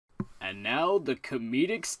And now the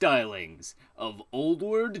comedic stylings of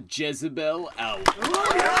Oldward Jezebel Owl.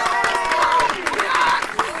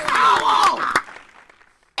 Owl!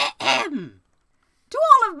 Ahem. To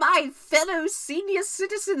all of my fellow senior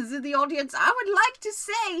citizens in the audience, I would like to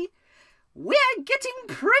say, we're getting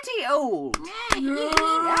pretty old.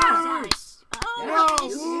 Yes. Oh,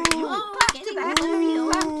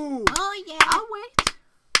 yeah.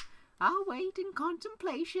 I'll wait in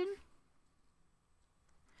contemplation.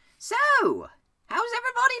 So, how's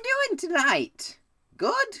everybody doing tonight?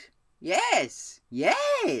 Good? Yes.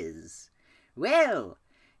 Well,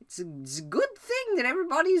 it's a good thing that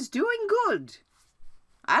everybody's doing good.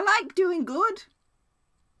 I like doing good.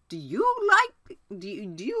 Do you like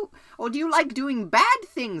doing bad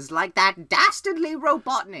things like that dastardly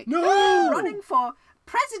Robotnik? No! Running for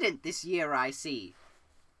president this year, I see.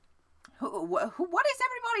 What does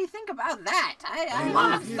everybody think about that? I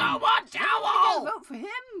love so much, Owl! Vote for him?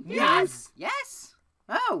 Yes. Yes?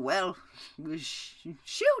 Oh, well,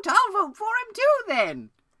 shoot, I'll vote for him too,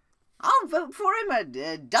 then. I'll vote for him a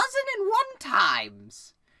dozen and one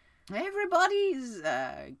times. Everybody's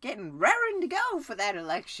getting raring to go for that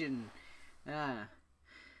election.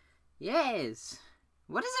 Yes.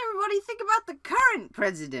 What does everybody think about the current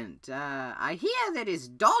president? I hear that his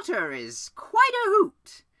daughter is quite a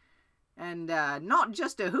hoot. And not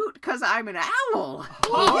just a hoot, because I'm an owl.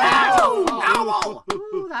 Oh, yeah! Owl!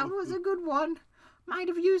 Ooh, that was a good one. Might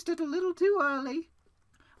have used it a little too early.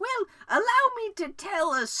 Well, allow me to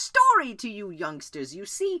tell a story to you youngsters. You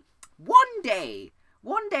see, one day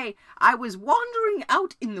I was wandering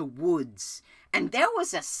out in the woods, and there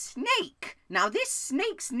was a snake. Now, this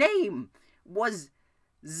snake's name was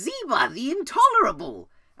Zeba the Intolerable.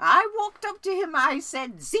 I walked up to him, I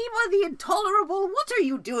said, "Zeba the Intolerable, what are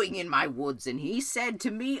you doing in my woods?" And he said to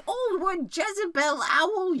me, "Oldward Jezebel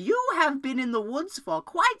Owl, you have been in the woods for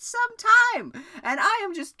quite some time, and I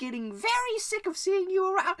am just getting very sick of seeing you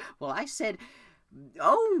around." Well, I said,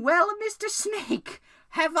 "Oh, well, Mr. Snake,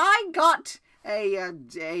 have I got a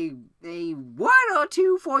word or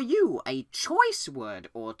two for you, a choice word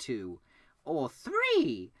or two, or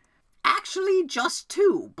three. Actually, just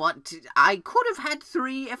two, but I could have had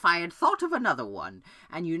three if I had thought of another one."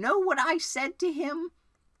 And you know what I said to him?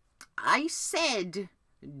 I said,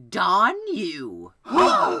 "Darn you."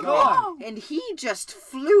 Oh, God. And he just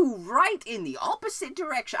flew right in the opposite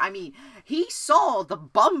direction. I mean, he saw the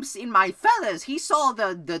bumps in my feathers. He saw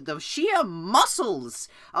the sheer muscles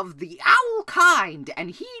of the owl kind.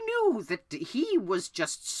 And he knew that he was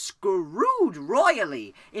just screwed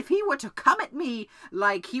royally if he were to come at me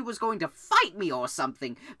like he was going to fight me or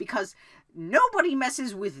something. Because nobody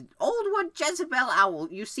messes with Oldward Jezebel Owl.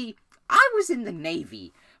 You see, I was in the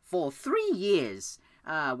Navy for 3 years.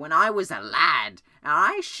 When I was a lad, and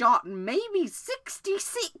I shot maybe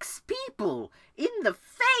 66 people in the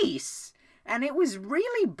face, and it was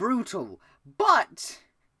really brutal, but,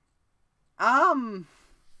 I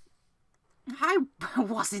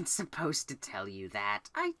wasn't supposed to tell you that.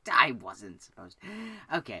 I wasn't supposed to.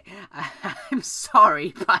 Okay, I'm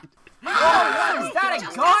sorry, but... Oh, is that a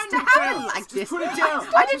gun? To happen like this. Put it down.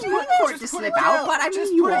 I didn't mean for it to slip out, but I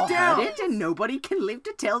mean, you all down. heard it, and nobody can live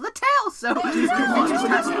to tell the tale, so it just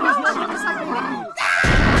has to go.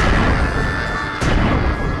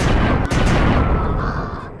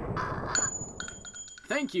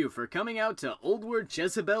 Thank you for coming out to Oldward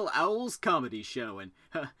Jezebel Owl's comedy show. And,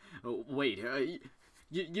 wait,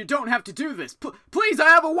 you don't have to do this. Please, I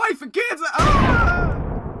have a wife and kids.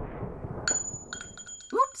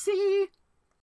 Oopsie.